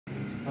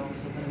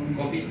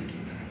Copy,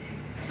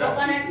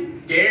 coconut,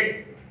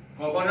 cat,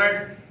 coconut,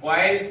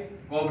 coil,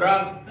 cobra,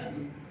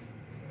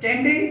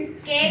 candy,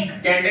 cake,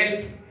 candle,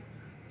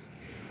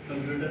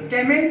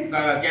 camel,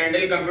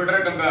 candle, computer,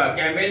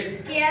 camel,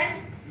 care,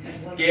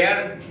 care,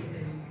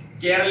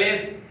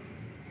 careless,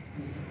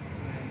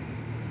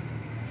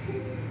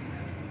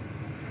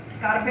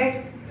 carpet,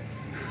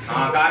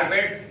 हाँ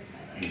carpet,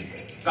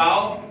 cow,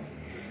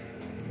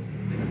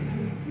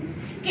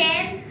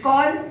 can,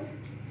 call,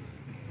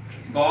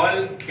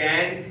 call,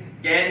 can,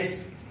 cans,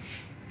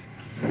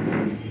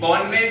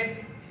 Conway,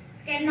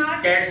 can not,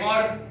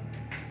 कैटमोर,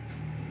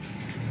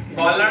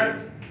 collar,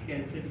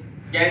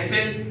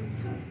 cancel,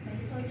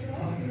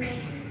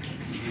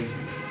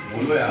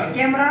 बोलो यार,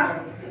 camera,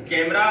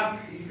 camera,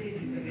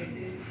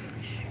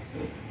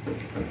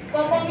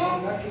 Kokomo,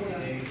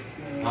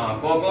 हाँ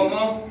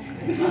Kokomo,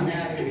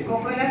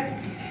 coconut,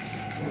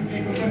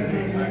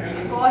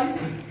 call,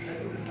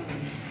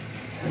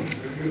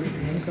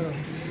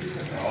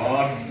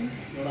 और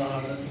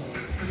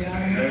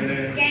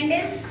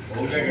candle,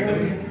 हो गया candle,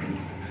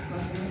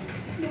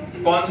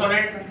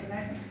 consonant,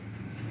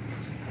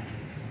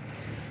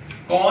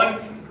 corn,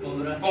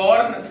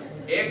 corn,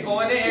 एक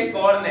corn है एक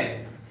कॉर्न है,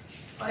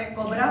 और एक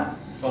कोबरा,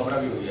 कोबरा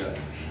भी हो गया,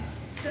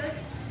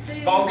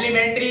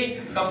 complementary,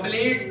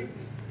 complete,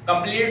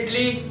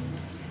 completely,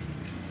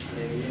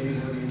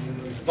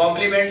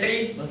 complementary,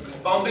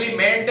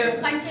 complement,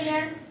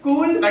 continuous,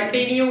 cool,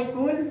 continue,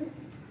 cool,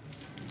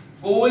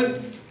 cool,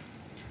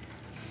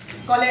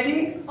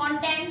 quality,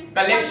 content,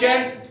 collection,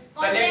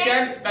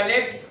 collection,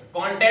 collect,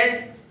 content,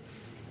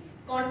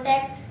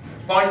 contact,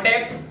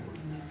 contact,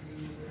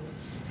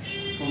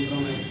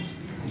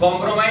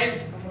 compromise,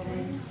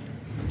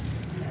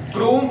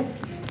 क्रूम,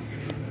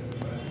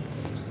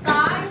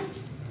 card,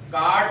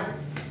 card,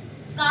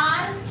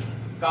 car,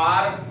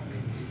 car,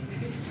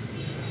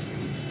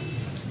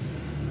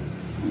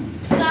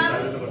 कम,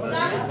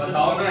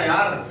 बताओ ना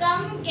यार, कम,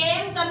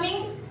 गेम,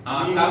 कमिंग,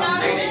 हाँ कम,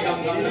 नहीं नहीं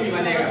कम कम नहीं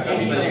बनेगा, कम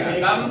ही बनेगा,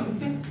 कम,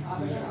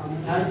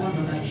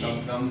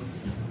 कम,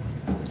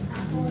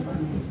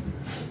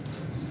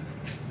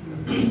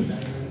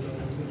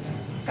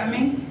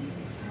 कमिंग,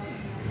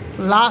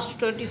 लास्ट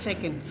 20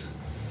 seconds.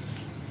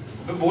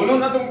 तो बोलो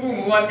ना, तुम क्यों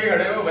मुंह मान के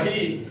खड़े हो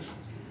भाई?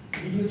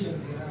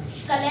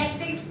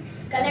 Collecting,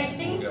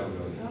 collecting,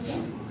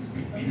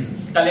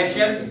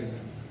 collection,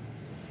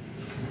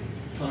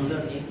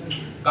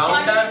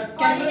 counter,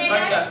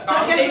 coordinator,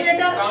 counting,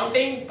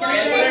 counting,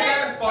 calculator,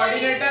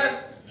 coordinator,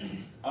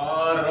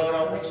 और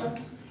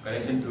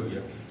कलेक्शन हो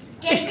गया।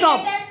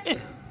 Stop.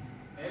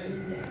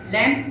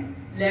 Lamp,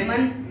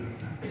 lemon,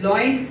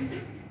 lion,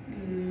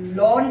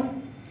 lawn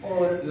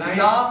और लाइन,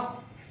 लॉ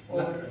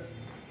और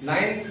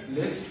लाइन,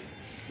 लिस्ट,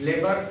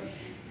 लेबर,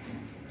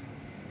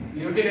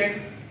 ल्यूटिनेंट,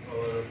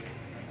 और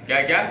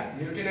क्या क्या?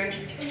 Lieutenant,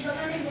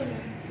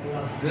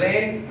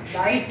 plane,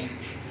 light,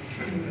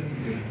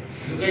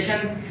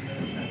 location,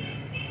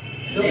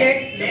 locate,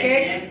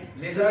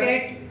 laser,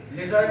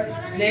 laser,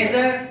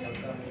 laser,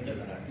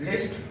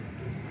 list,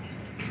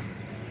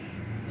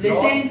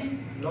 listen,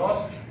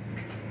 lost,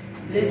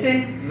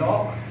 listen,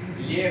 lock,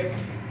 leaf,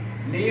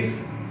 leaf,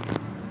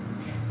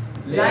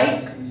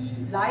 like,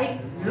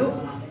 like, look,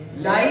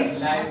 life,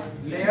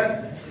 layer,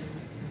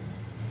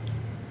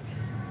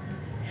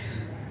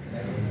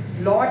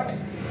 lot,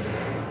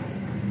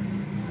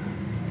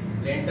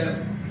 लेंटर,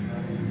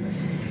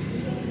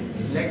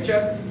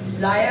 lecture,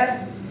 lawyer,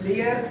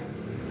 लियर,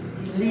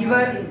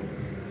 liver,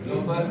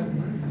 loafer,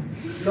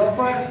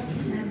 loafer,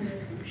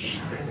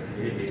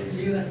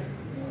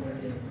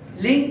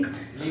 link,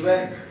 liver,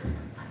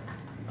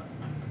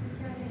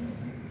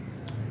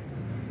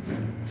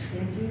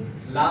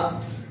 last,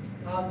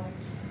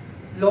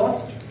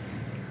 lost,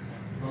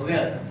 हो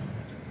गया,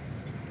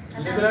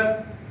 liberal,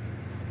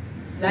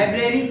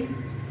 library,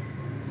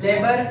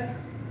 labour,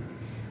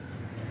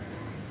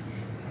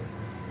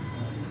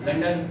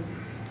 London,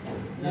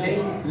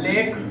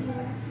 lake,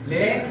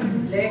 lake,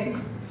 lake,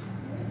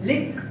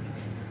 लिक,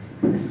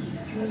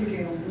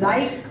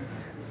 like,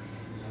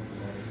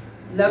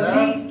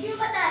 lovely, क्यों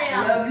बता रहे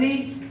हो आप? Lovely,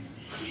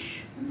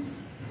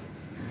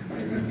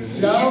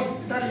 love,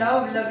 sir love,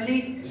 lovely,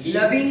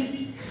 loving,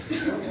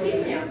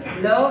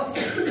 loves,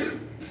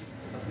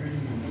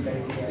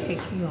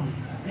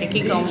 एक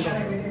ही count.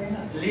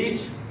 Leach,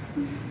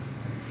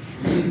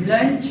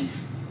 lunch,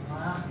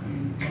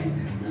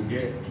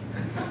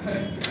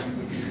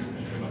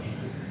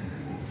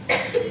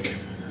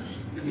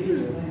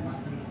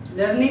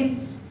 learning,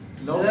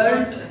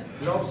 learn,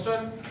 lobster,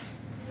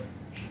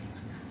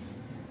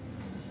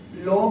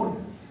 log,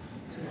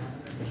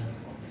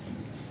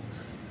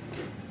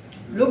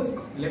 look,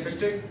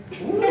 lipstick,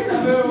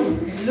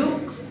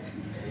 look,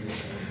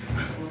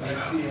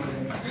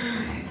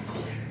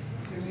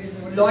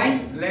 lion,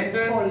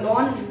 लेंटर,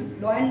 lawn,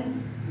 lion,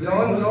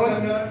 lawn, lawn,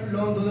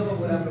 loan दोनों को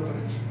बोला हम लोगों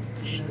ने.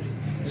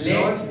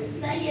 लेट,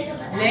 सर ये तो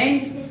बता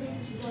lent,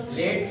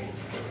 late,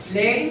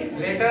 late,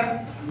 letter,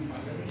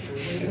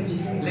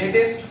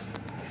 latest,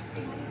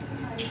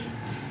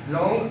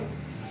 long,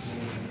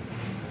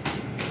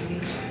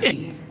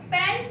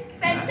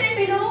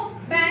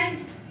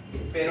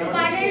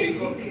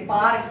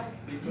 Park.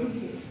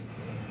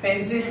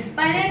 Pencil.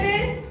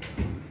 Pineapple.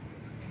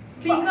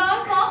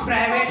 Peacock. Pop.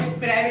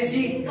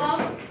 Privacy. Pop.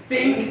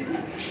 Pink.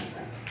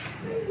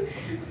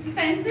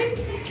 Pencil.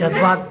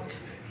 जज्बात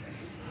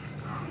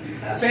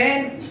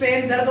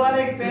पेन दर्द वाला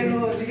एक पेन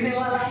वो लिखने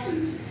वाला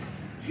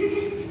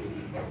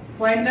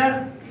पॉइंटर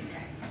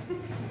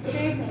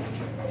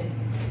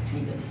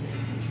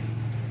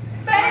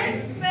Pen.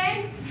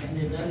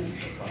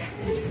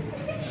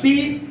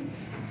 पीस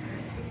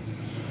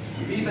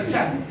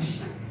अच्छा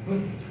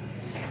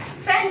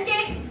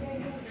Pancake.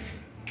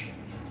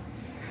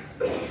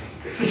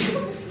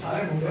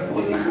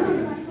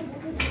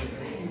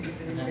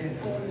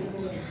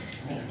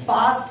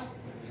 Past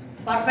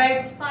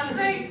perfect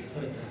Passport.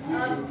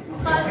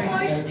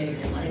 Passport.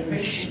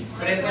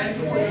 Present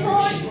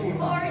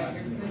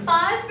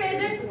Past.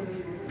 Present.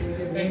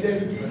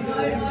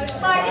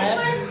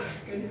 Participant.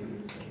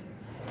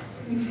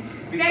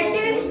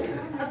 Practice.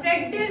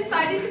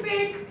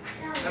 Participate.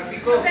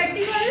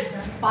 Practical.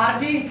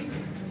 Party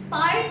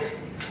Park.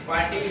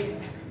 Party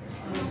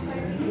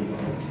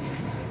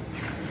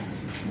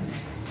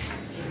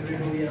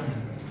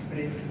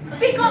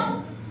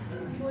Peacock.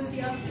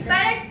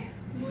 Parrot.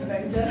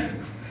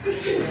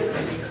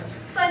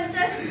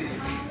 Puncher.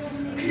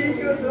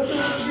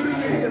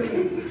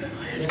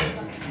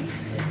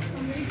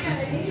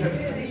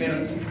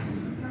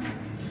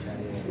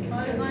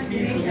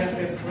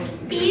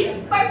 Peace.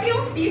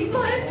 Perfume.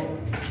 Peaceful.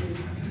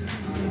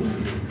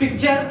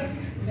 Picture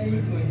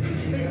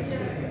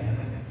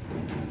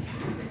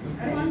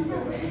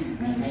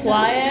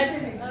quiet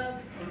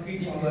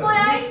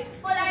Polite.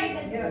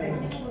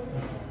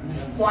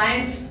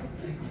 Point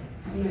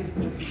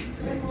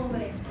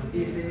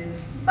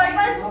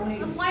Purpose.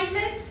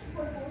 Pointless.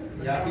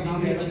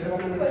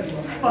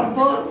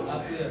 Purpose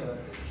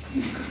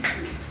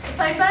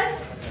Purpose.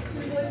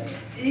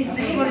 एक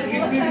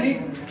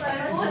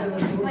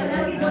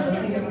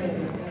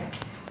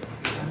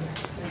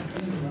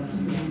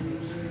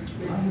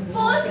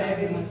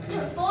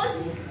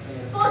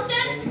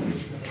Poster.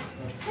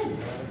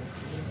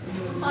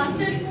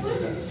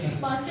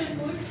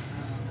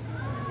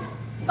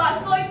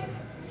 Passport.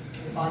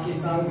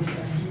 Pakistan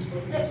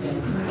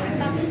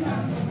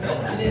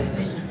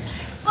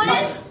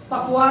Police.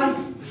 पकवान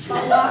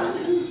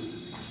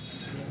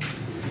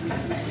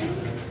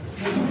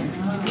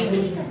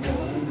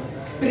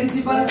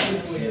principal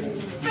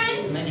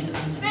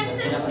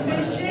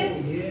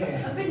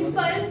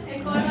Principal.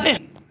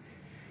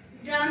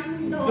 Drum.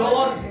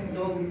 door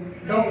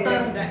doctor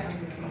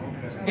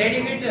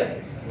dedicator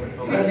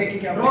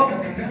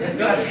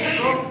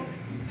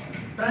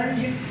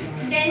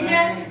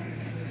Dangerous.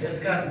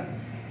 Discuss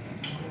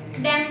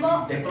Dambo.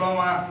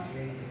 Diploma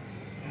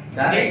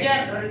danger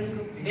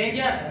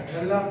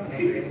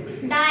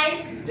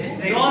Dice.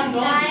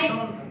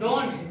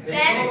 don't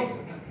Pen.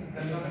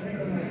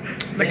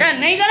 बेटा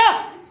नहीं करो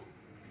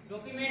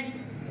document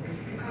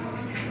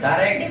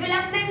direct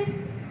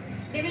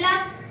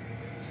Develop.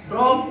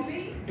 drop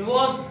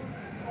divorce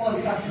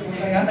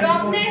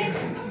Dropness.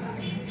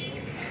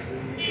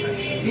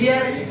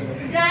 Dear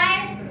Dry.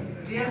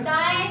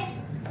 Die.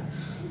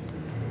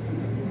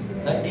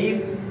 Deep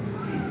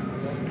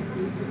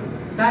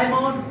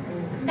diamond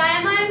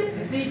Diamond.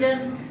 Decision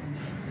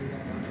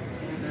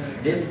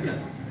disc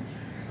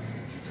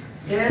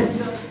desk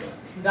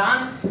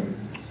dance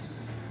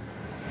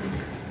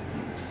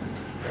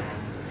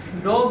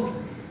dog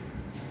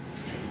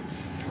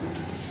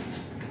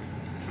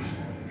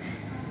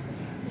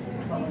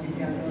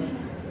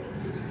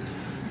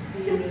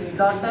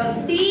daughter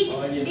Deed.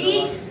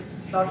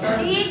 Daughter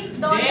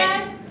Daughter.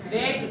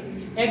 date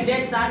एक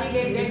date तारीख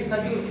एक date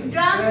खजूर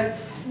Drum.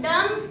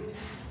 Dumb.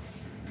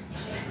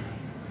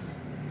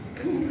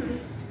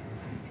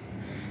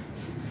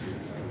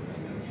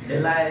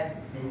 Delight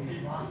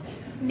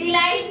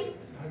Delight.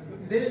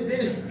 दिल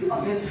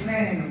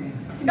नहीं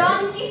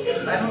Donkey.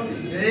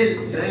 Drill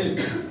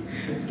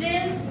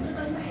Drill.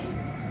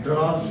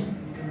 Drawn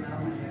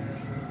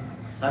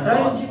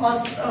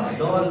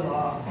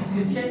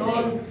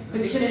doll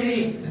dictionary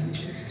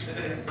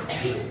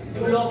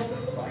develop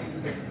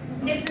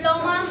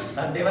Diploma.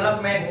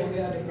 Development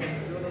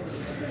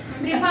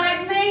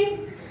Department.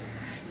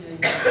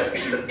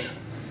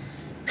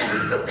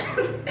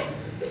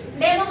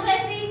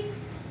 Democracy.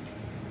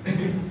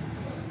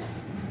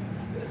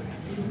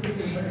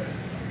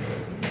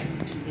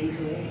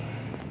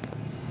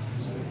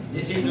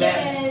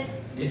 Discipline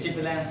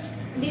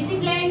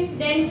Discipline.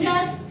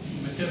 Dangerous.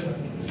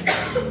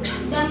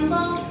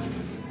 Dumbo.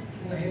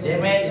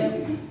 Damage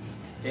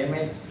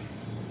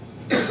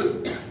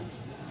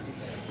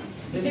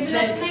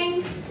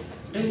Development.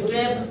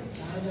 describe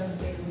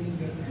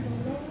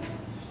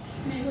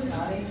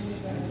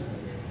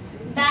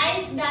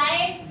Dice.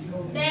 Die.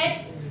 Dash.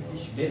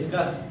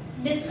 Discuss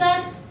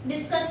Discuss.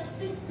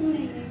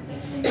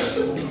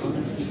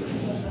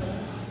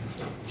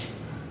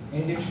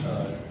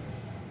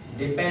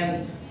 Depend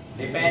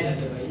Depend.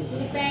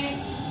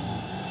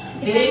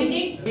 date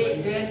Dependent. date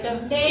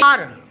Day.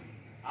 R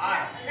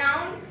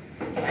Round.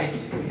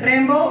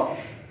 Rainbow,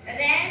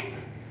 Ran.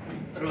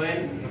 Royal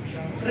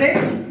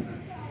rich,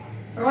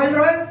 royal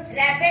royal,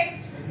 Rabbit.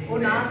 वो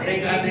नाम है।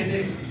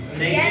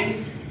 Real.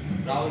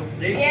 Round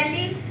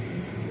Really.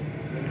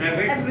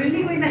 अब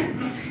really कोई ना।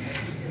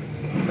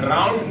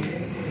 Round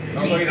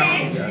कोई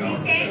round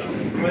Recent.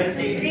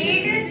 Recent.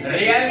 Read.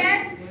 Real.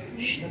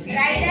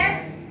 Rider.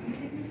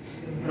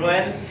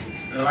 Royal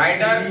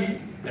rider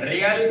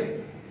real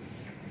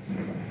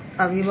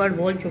अभी बार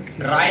बोल चुकी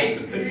right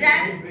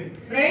Run.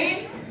 Rain.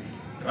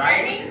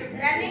 Running.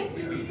 Running.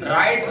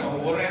 Right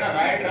बोल रहे हैं ना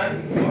राइट रन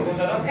और कौन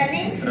सा था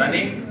Running.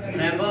 Running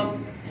never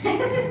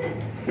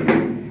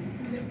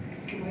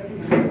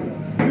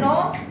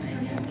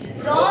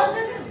Rose.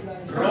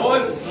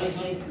 रोज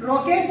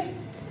rocket,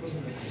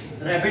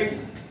 rabbit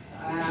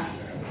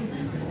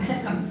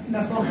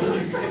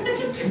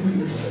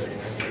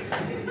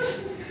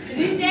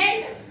Recent.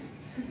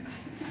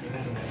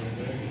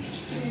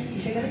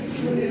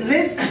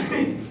 Wrist,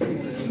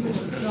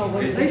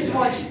 wrist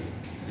watch,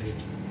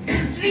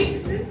 Street.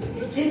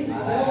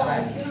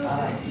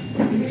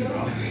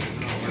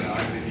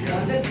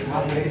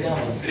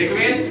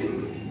 Request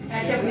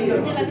accept नहीं करो।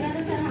 मुझे लग रहा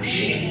था sir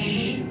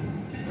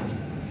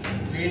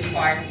please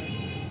fight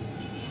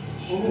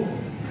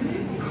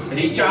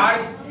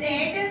recharge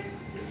Red.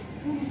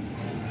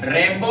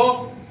 Rainbow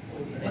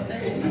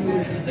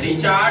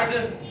recharge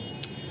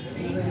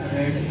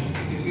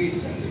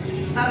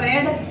sir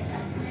red,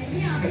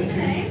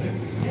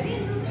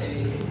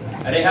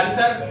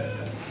 rehearsal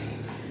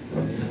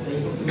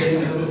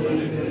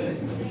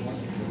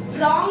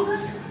Wrong.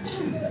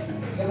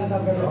 गला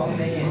साफ कर रहा हूँ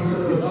नहीं है।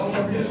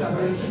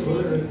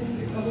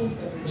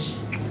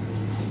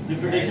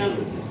 रिपीटेशन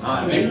हाँ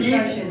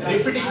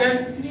repetition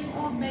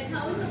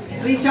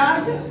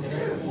recharge,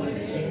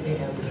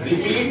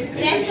 repeat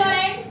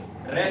Restaurant.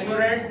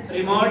 Restaurant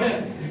remote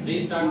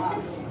restart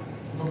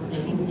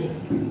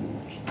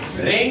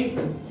ring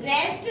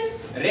Rest.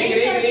 Ring,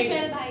 ring, ring.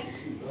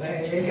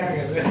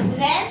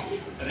 Rest.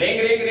 Ring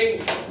ring ring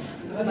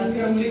बस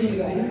कर उंगली की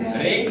लगाई।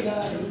 Ring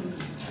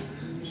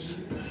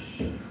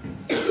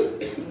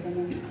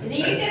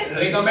Read.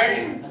 रिकमेंड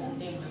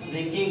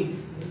ड्रिंकिंग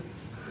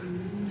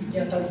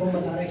क्या थर्ड फॉर्म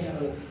बता रहा है क्या?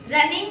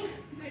 Running.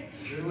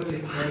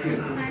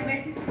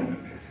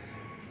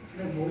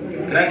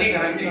 रनिंग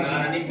रनिंग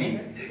रनिंग भी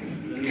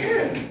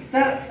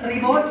sir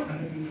remote,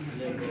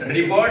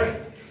 report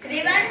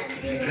River.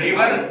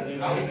 River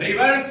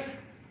reverse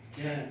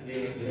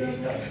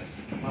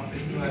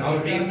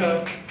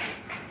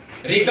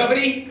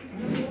recovery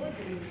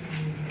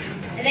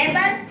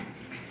Rubber.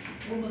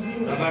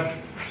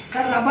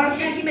 Sir रबड़,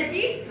 शिया की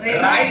बच्ची.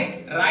 राइस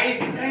राइस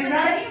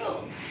रेजर,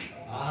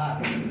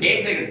 एक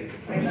सेकंड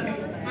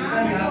हाँ,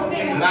 बस हो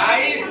गया.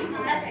 राइस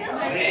बस.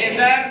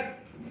 Razor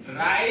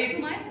rice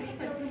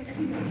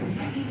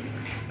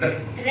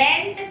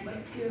Rent.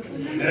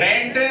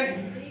 Rent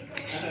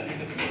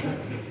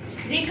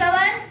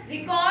Recover.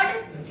 Record.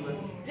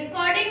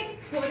 Recording.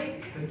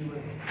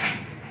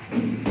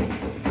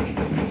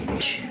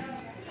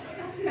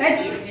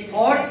 H,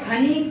 horse,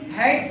 Honey,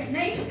 head,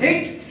 नहीं.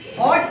 Hit,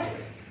 hot,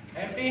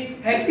 happy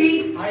happy,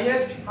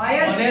 highest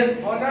highest, honest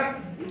honour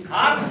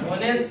heart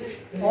honest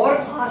और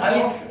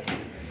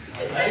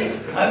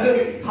हग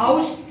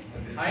house,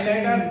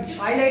 highlighter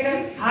highlighter,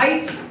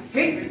 height,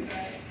 hit,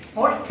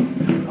 hot,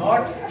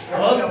 hot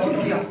host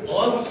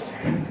host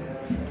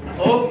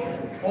hope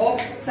hope,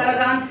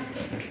 Sardar,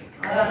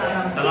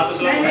 सलाह तो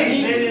सलाह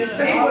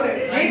नहीं बोले,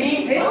 Honey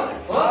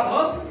hope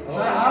hope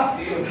sir half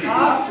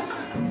half,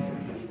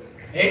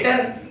 hater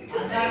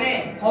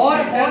horror,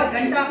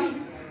 घंटा,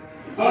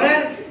 horror,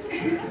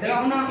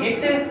 डरावना,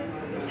 hit,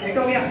 hit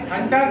हो गया,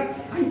 Hunter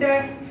Hunter,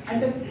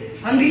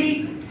 hungry,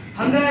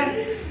 hunger,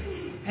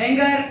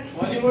 hanger,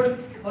 Hollywood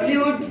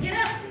Hollywood, Get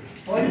up.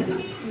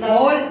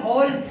 Hall,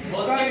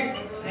 hosted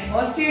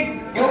hosted,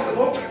 hook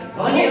hook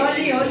Holi,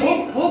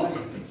 hook,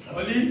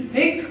 Holi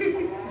हिक,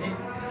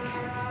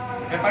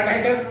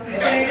 hepatitis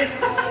hepatitis,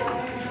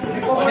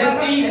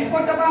 Honesty.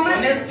 Hippopotamus,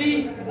 honesty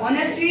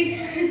honesty,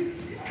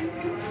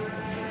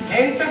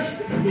 Hunt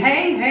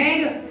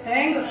hang,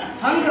 हंग,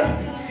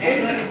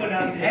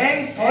 hang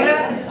horror,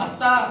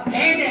 हफ्ता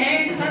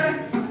hand, sir,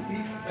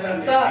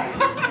 हफ्ता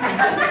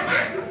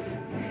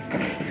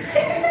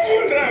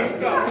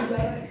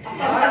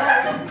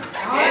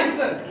help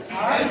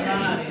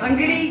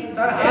hungry,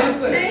 sir help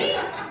नहीं.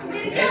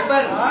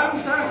 Helper harm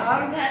sir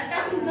harm करता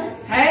हूँ बस.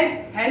 Help,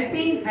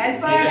 helping,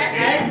 helper,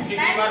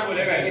 कितनी बार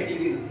बोलेगा ये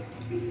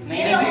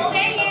ये तो हो गए,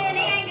 ये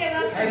नहीं आएंगे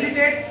बस.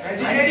 हेजिटेट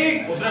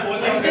हेजिटेट उसने बोल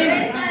दिया फिर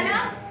निकाला.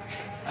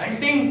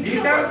 Hunting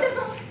heater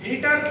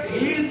heater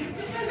heal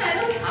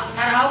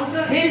sir house,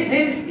 हिल,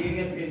 hit,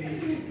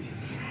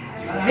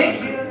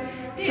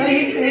 sir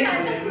hit,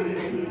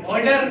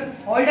 holder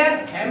holder,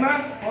 hammer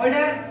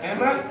holder,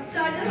 hammer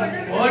Charger,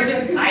 holder. Hold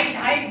height,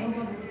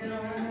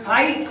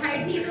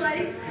 Height ही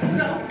तुम्हारी.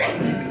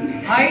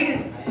 Hide,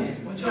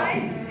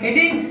 Height.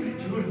 हिडिंग,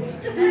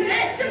 चुप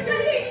कर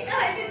ली.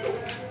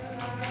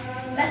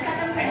 बस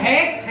खत्म कर.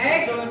 हैक,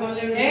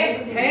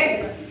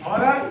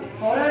 हॉरर,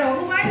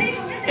 मोबाइल नहीं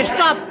हो गया.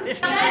 स्टॉप।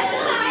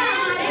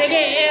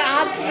 देखिए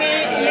आप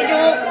ये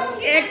जो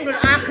एक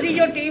आखिरी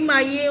जो टीम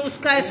आई है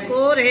उसका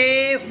स्कोर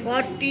है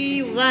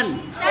 41।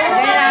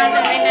 They are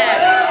the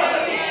winner।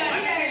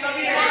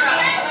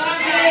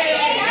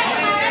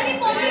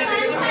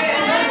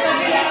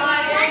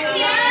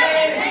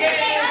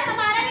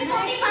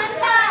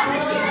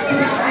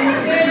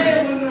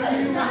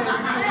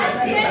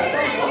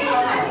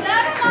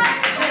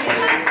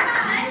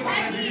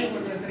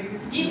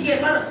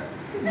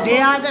 They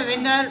are the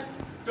winner।